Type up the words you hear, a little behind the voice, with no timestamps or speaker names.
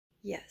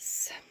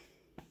Yes.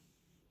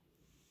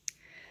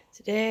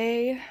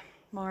 Today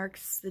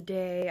marks the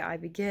day I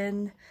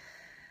begin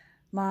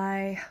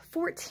my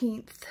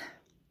 14th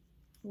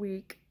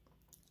week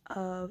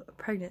of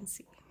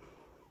pregnancy.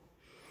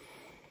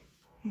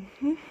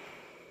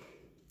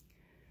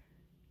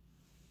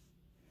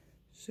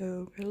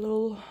 So got a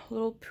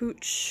little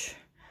pooch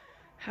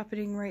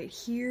happening right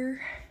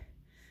here.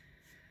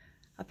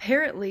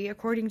 Apparently,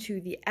 according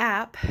to the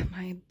app,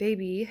 my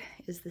baby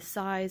is the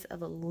size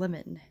of a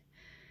lemon.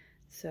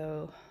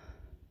 So,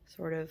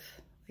 sort of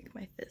like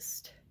my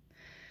fist.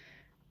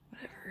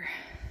 Whatever.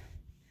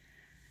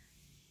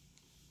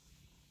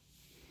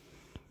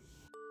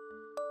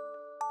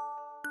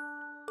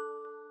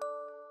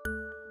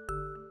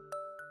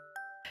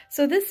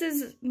 So this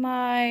is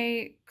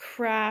my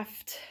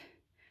craft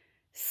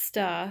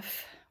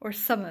stuff, or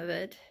some of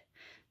it.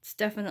 It's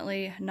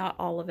definitely not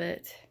all of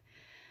it.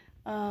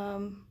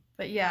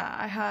 But yeah,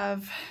 I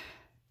have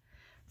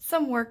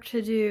some work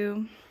to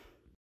do.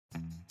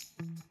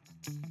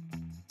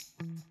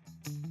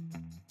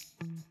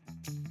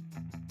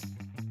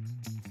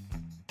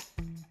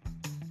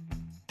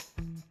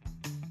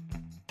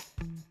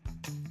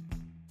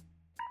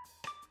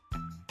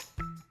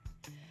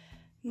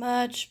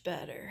 Much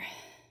better.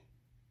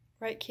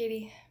 Right,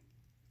 kitty?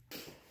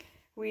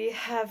 We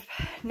have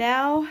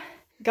now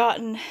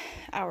gotten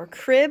our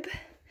crib.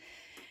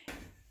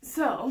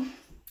 So,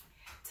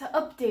 to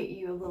update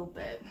you a little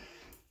bit,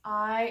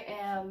 I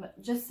am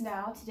just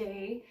now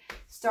today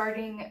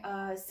starting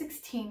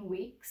 16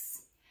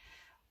 weeks.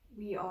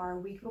 We are a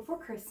week before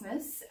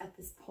Christmas at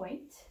this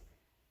point.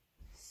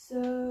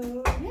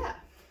 So, yeah.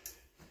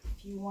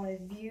 If you want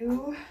to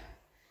view,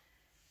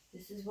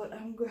 this is what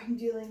I'm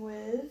dealing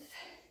with.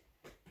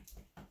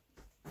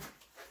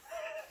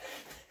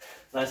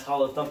 Nice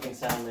hollow thumping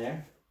sound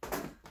there.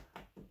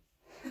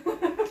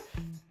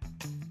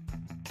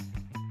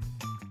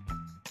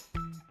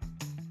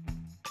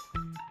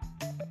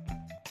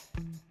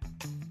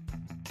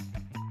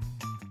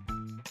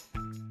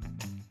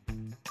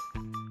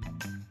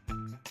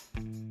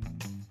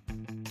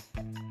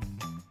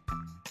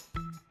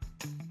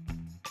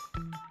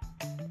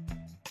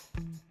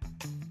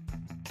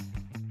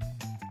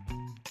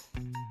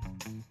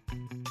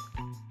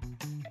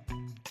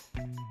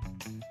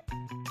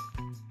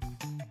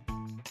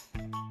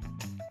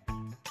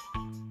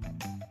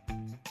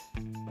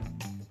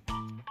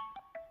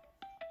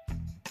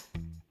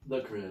 The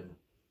crib.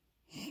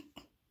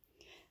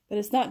 But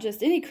it's not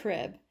just any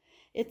crib.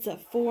 It's a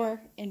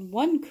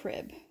 4-in-1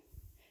 crib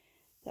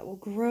that will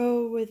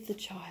grow with the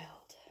child.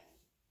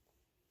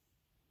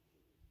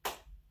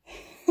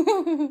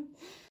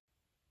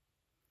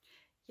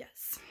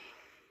 Yes.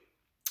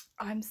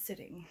 I'm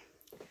sitting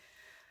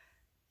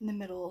in the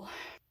middle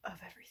of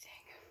everything.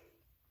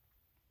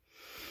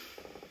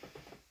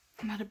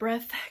 I'm out of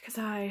breath because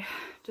I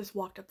just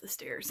walked up the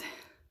stairs.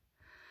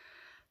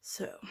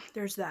 So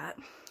there's that.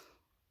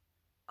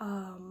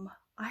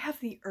 I have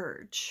the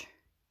urge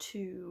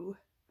to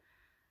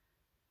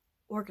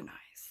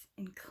organize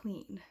and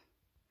clean,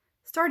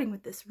 starting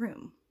with this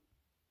room.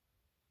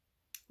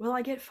 Will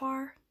I get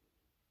far?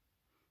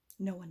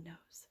 No one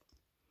knows.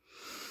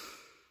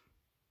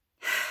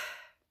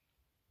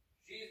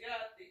 She's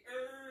got the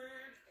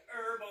urge,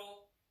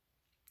 herbal.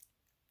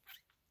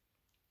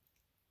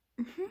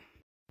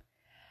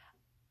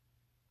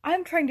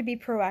 I'm trying to be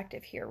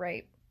proactive here,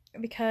 right?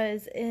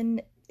 Because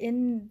in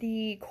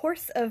the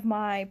course of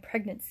my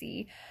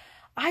pregnancy,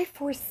 I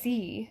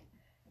foresee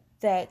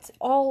that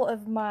all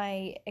of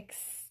my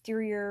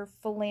exterior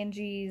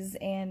phalanges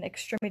and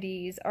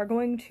extremities are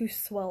going to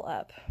swell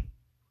up.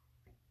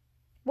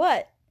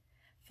 What?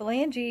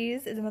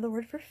 Phalanges is another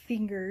word for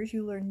fingers.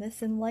 You learned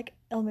this in like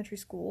elementary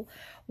school.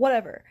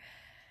 Whatever.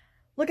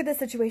 Look at this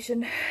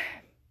situation.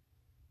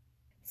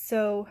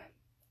 So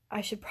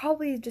I should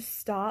probably just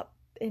stop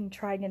and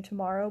try again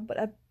tomorrow, but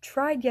I've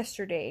tried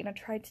yesterday and I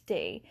tried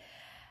today.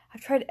 I've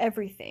tried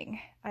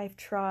everything. I've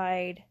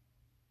tried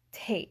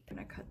tape. I'm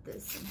gonna cut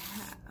this in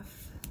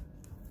half.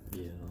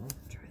 Yeah.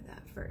 Try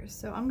that first.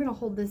 So I'm gonna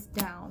hold this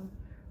down,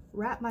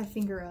 wrap my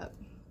finger up.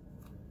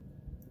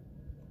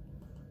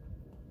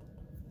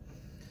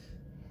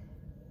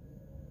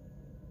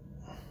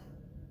 I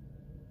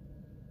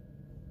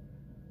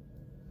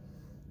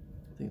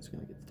think it's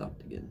gonna get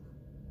stopped again.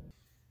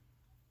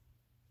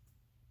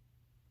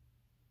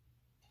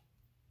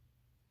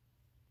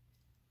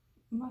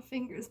 My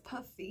finger's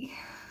puffy.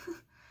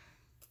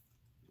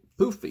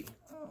 Poofy.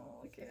 Oh,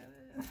 look at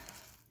it.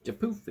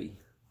 Japoofy.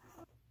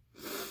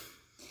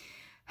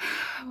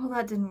 Well,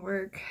 that didn't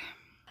work.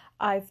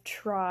 I've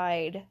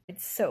tried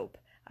soap.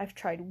 I've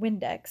tried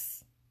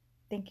Windex.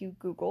 Thank you,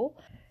 Google.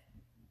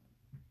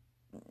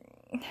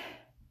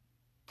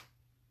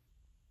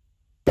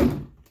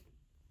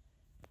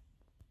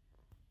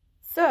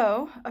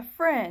 So, a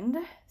friend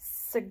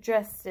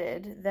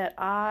suggested that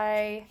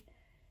I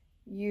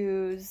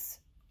use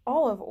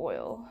olive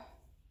oil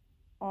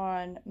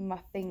on my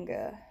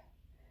finger.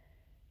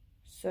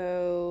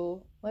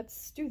 So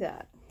let's do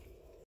that.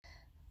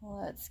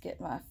 Let's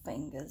get my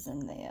fingers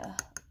in there.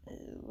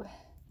 Ooh.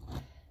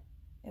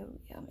 Oh,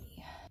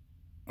 yummy.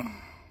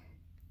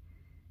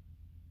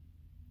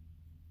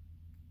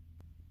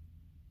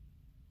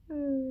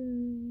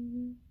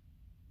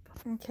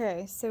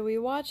 Okay, so we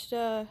watched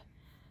a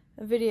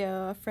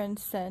video a friend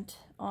sent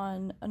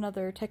on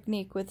another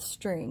technique with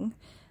string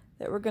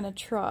that we're gonna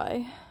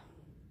try.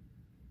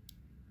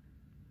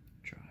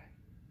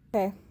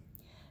 Okay,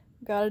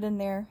 got it in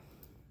there.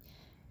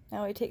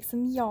 Now we take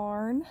some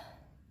yarn.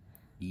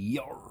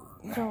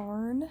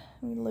 Yarn.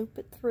 We loop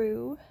it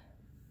through.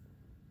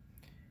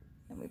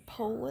 And we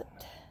pull it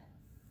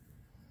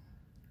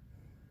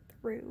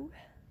through.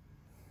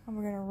 And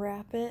we're gonna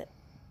wrap it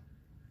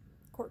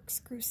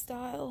corkscrew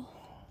style.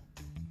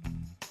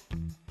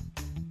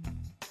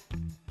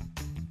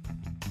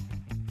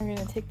 We're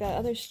gonna take that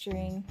other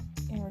string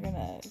and we're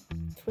gonna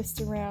twist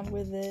around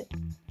with it.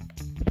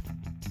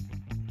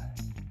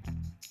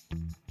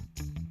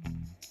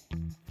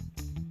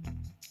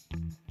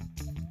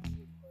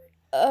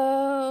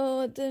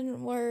 Oh, it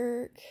didn't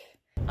work.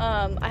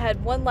 I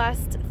had one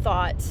last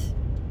thought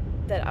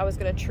that I was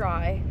gonna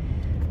try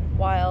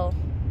while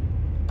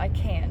I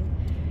can.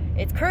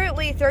 It's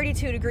currently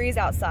 32 degrees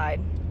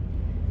outside.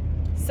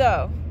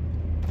 So,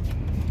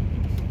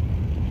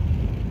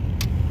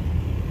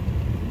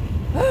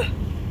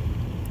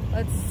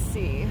 let's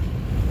see.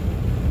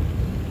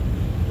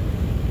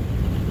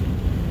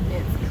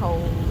 It's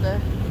cold.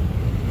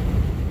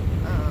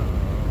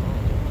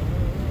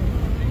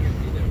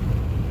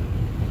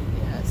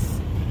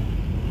 Yes.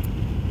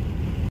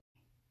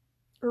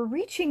 We're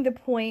reaching the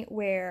point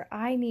where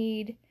I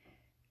need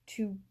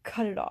to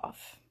cut it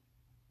off.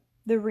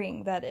 The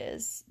ring, that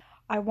is.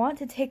 I want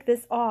to take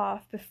this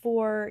off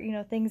before, you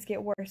know, things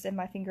get worse and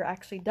my finger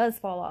actually does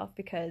fall off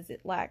because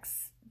it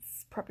lacks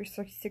proper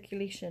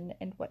circulation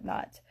and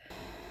whatnot.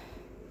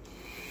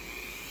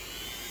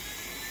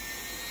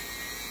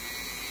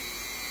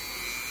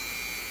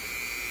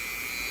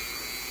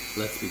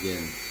 Let's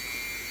begin.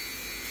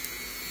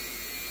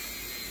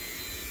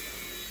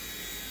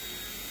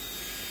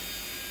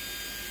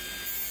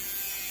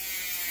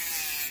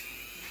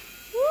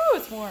 Woo,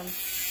 it's warm.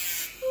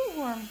 Woo,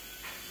 warm.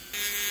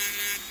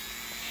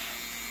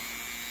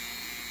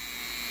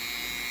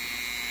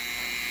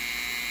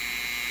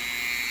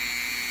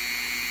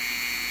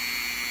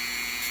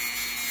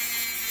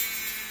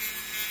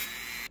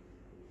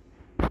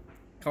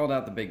 Called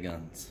out the big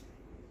guns.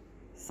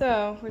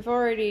 So, we've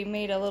already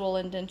made a little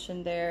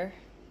indentation there.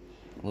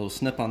 A little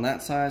snip on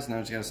that side, now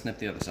we just gotta snip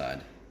the other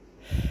side.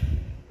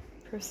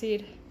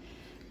 Proceed.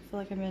 I feel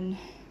like I'm in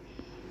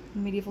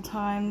medieval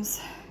times.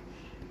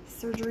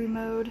 Surgery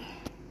mode.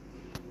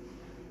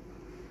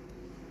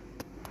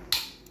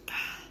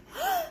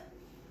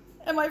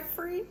 Am I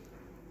free?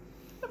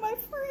 Am I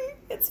free?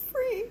 It's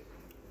free.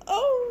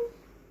 Oh.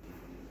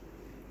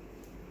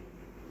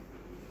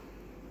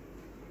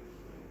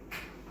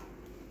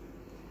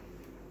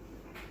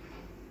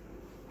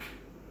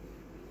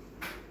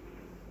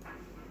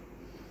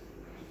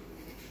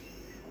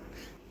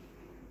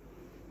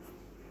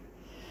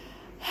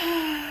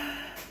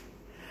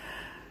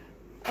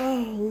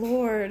 Oh,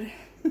 Lord.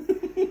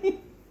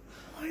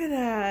 Look at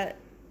that.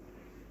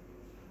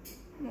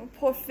 My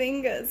poor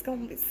finger is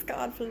gonna be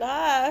scarred for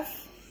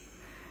life.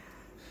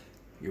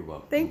 You're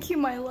welcome. Thank you,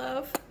 my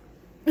love.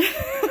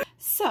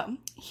 So,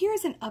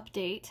 here's an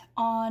update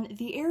on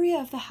the area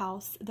of the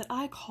house that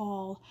I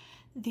call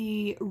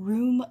the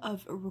room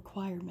of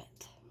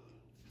requirement.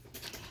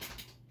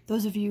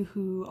 Those of you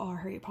who are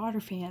Harry Potter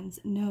fans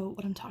know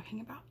what I'm talking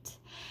about.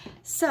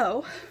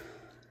 So,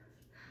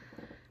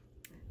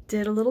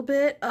 did a little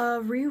bit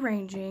of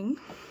rearranging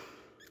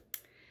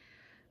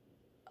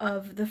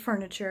of the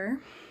furniture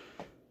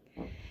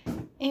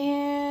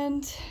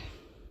and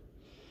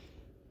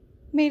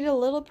made a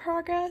little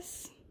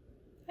progress,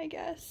 I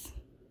guess.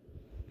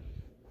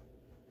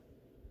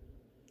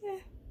 Yeah.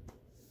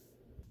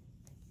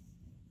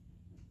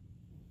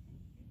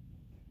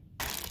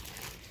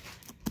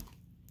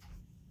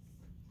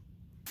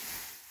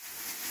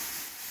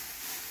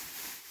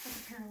 Like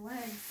a pair of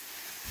legs.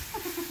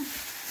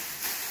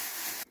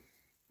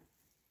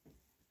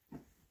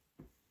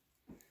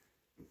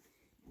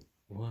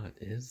 What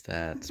is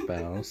that,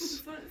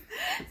 spouse?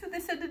 That's what they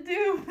said to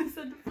do. They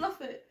said to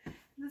fluff it.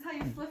 That's how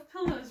you fluff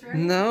pillows, right?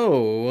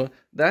 No,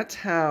 that's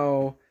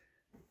how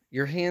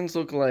your hands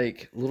look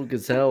like little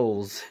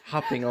gazelles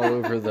hopping all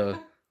over the...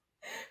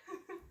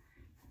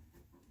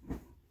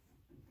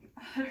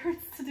 It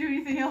hurts to do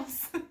anything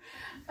else.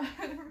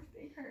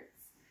 Everything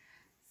hurts.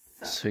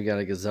 So you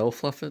gotta gazelle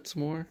fluff it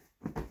some more?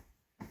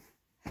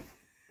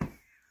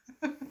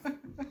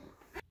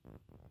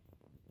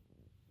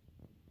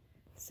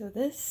 So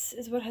this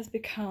is what has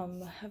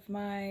become of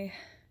my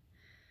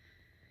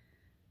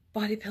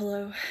body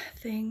pillow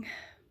thing.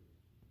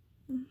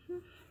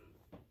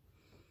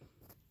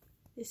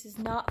 This is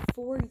not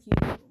for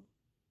you.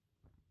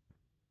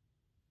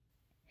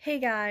 Hey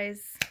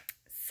guys,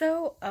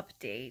 so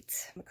update.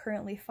 I'm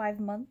currently 5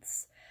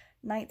 months,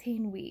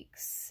 19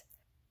 weeks.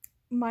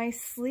 My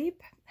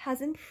sleep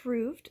has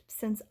improved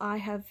since I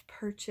have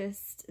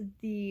purchased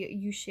the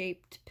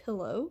U-shaped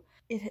pillow.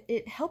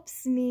 It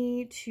helps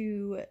me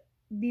to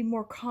be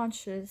more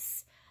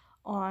conscious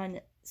on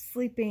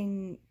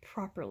sleeping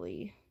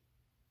properly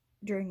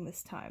during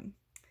this time.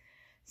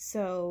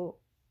 So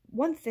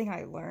one thing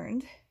I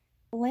learned,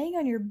 laying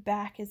on your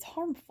back is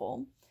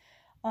harmful,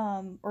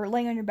 or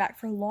laying on your back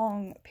for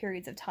long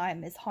periods of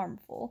time is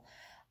harmful.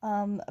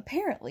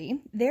 Apparently,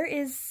 there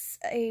is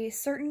a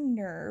certain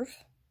nerve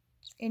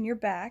in your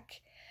back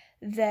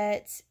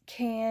that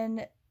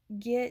can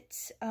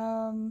get,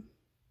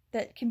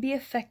 that can be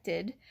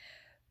affected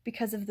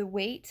because of the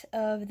weight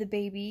of the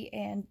baby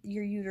and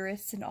your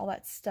uterus and all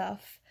that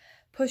stuff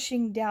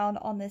pushing down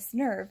on this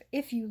nerve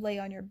if you lay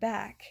on your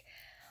back.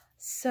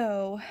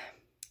 So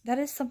that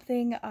is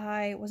something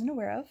I wasn't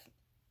aware of,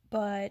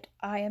 but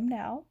I am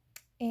now,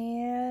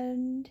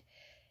 and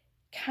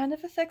kind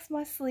of affects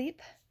my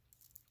sleep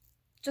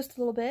just a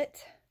little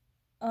bit.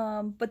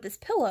 But this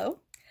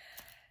pillow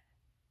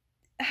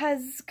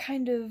has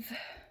kind of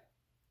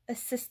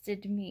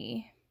assisted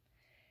me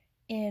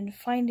in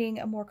finding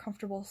a more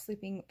comfortable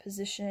sleeping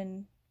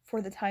position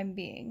for the time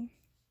being.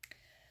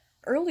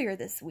 Earlier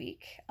this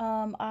week,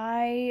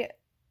 I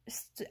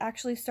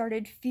actually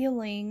started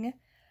feeling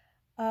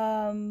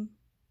some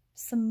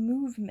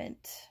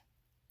movement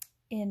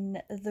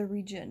in the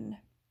region.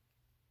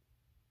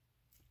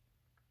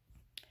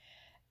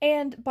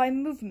 And by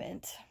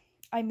movement,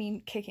 I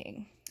mean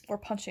kicking or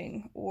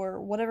punching or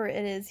whatever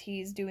it is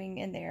he's doing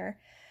in there.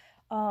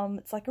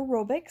 It's like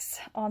aerobics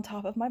on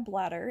top of my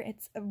bladder.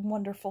 It's a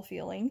wonderful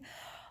feeling.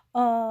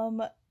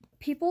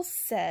 People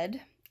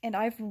said, and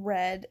I've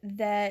read,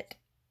 that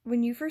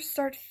when you first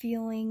start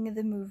feeling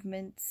the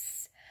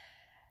movements,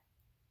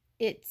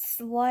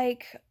 it's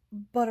like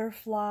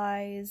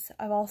butterflies.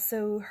 I've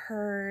also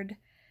heard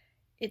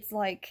it's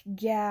like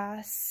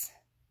gas.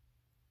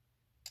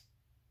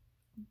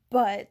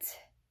 But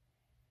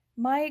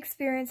my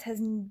experience has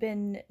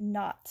been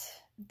not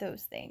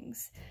those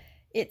things.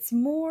 It's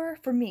more,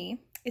 for me,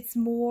 it's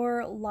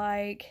more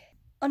like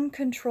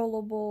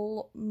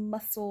uncontrollable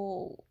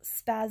muscle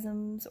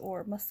spasms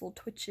or muscle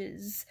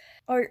twitches.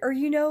 Or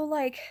you know,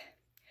 like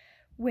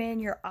when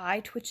your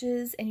eye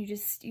twitches and you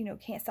just, you know,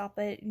 can't stop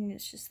it and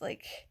it's just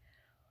like,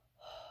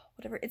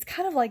 whatever. It's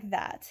kind of like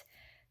that.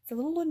 It's a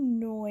little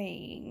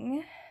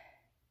annoying.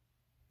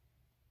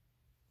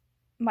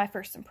 My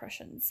first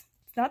impressions.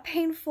 It's not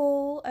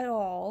painful at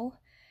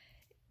all,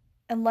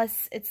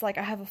 unless it's like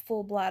I have a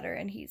full bladder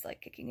and he's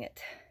like kicking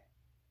it.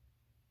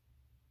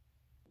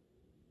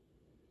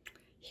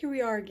 Here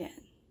we are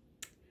again.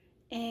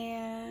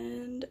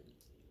 And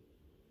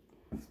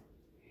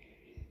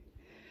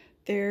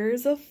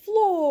there's a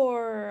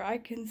floor. I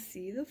can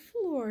see the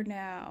floor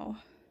now.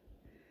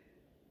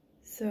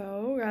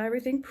 So, got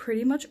everything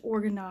pretty much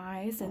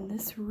organized in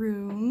this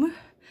room.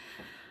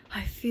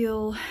 I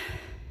feel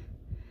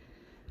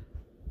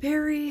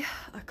very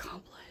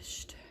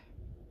accomplished.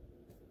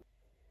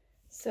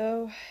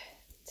 So,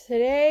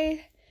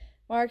 today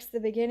marks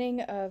the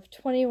beginning of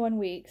 21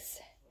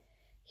 weeks.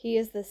 He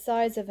is the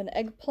size of an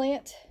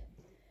eggplant,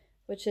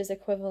 which is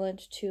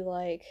equivalent to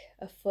like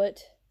a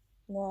foot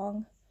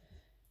long.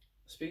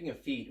 Speaking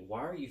of feet,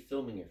 why are you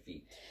filming your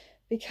feet?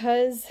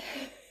 Because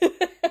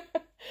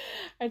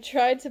I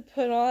tried to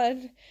put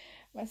on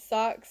my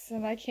socks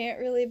and I can't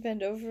really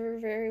bend over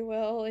very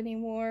well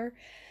anymore.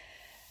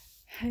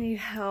 I need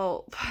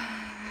help.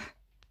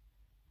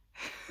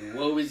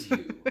 Woe is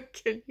you.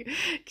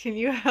 Can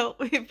you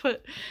help me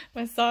put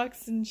my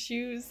socks and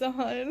shoes on?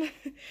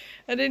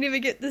 I didn't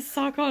even get this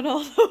sock on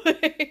all the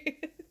way.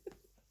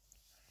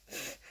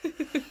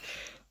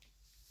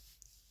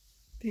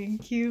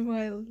 Thank you,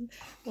 my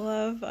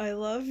love. I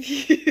love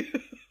you.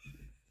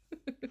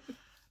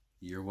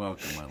 You're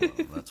welcome, my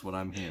love. That's what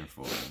I'm here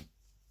for.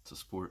 To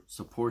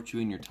support you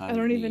in your time of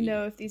need. I don't even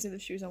know if these are the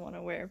shoes I want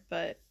to wear,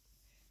 but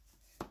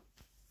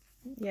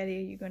Yeti,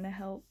 are you gonna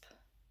help?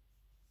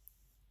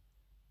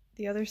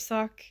 The other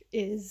sock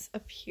is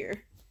up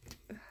here.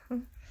 I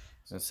was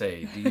gonna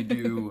say,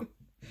 do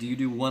you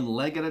do one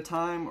leg at a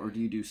time, or do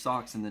you do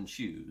socks and then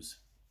shoes?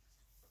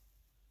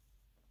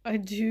 I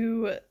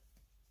do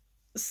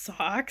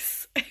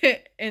socks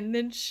and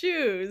then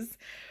shoes.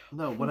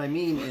 No, what I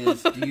mean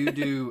is, do you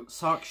do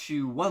sock,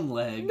 shoe, one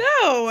leg?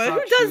 No,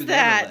 who does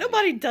that?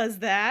 Nobody does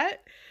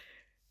that.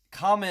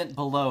 Comment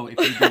below if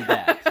you do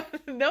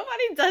that.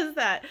 Nobody does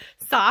that.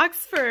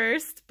 Socks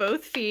first,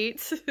 both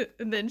feet,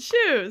 and then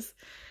shoes.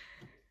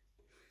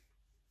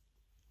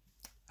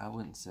 I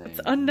wouldn't say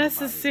it's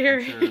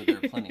unnecessary. I'm sure there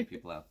are plenty of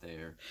people out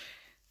there.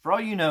 For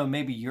all you know,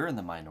 maybe you're in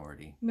the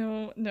minority.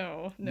 No.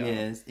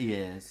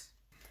 Yes.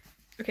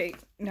 Okay,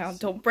 now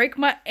don't break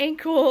my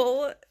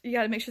ankle. You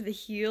gotta make sure the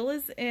heel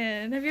is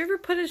in. Have you ever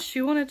put a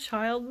shoe on a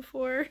child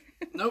before?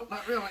 Nope,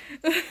 not really.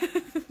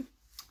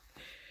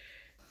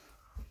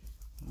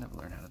 Never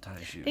learned how to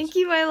tie shoes. Thank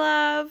you, my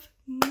love.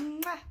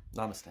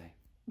 Namaste.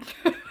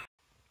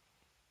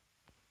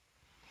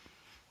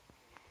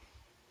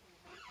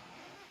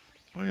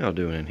 What are y'all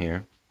doing in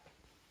here?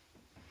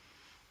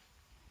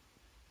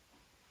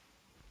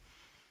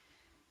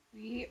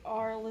 We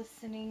are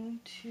listening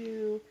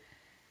to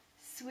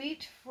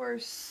Suite for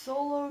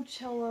Solo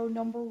Cello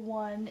Number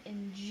 1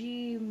 in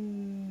G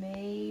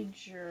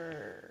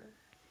major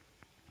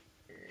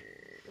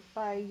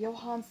by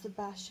Johann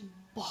Sebastian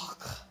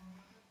Bach.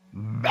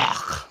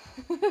 Bach.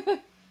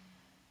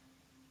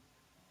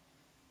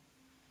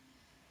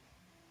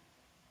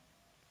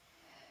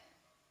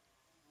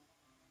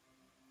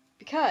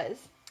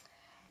 Because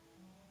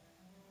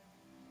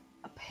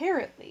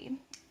apparently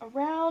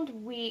around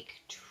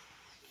week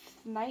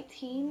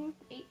 19,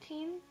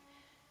 18,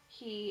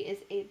 he is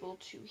able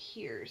to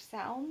hear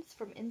sounds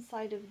from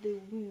inside of the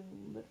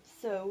womb.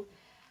 So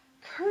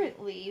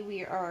currently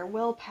we are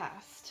well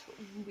past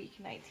week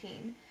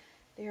 19.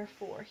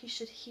 Therefore, he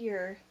should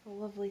hear the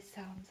lovely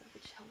sounds of the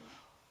cello.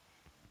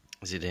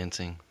 Is he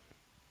dancing?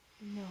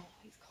 No,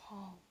 he's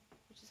calm,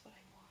 which is what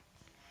I want.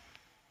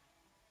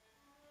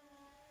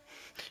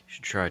 You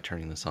should try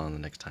turning this on the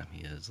next time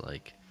he is,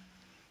 like,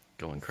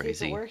 going See if it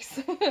crazy. works.